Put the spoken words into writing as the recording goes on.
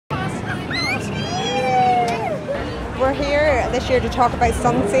We're here this year to talk about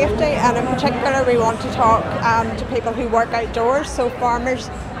sun safety, and in particular we want to talk to people who work outdoors. So farmers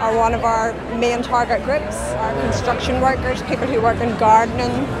are one of our main target groups, our construction workers, people who work in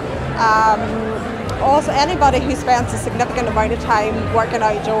gardening, also anybody who spends a significant amount of time working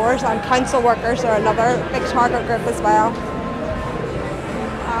outdoors, and council workers are another big target group as well.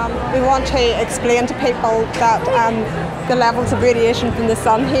 We want to explain to people that the levels of radiation from the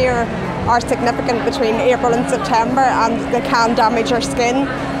sun here are significant between April and September, and they can damage our skin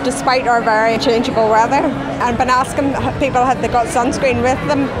despite our very changeable weather. I've been asking people have they got sunscreen with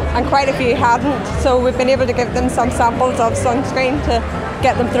them, and quite a few hadn't, so we've been able to give them some samples of sunscreen to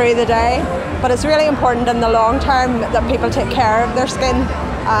get them through the day. But it's really important in the long term that people take care of their skin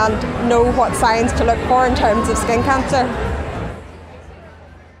and know what signs to look for in terms of skin cancer.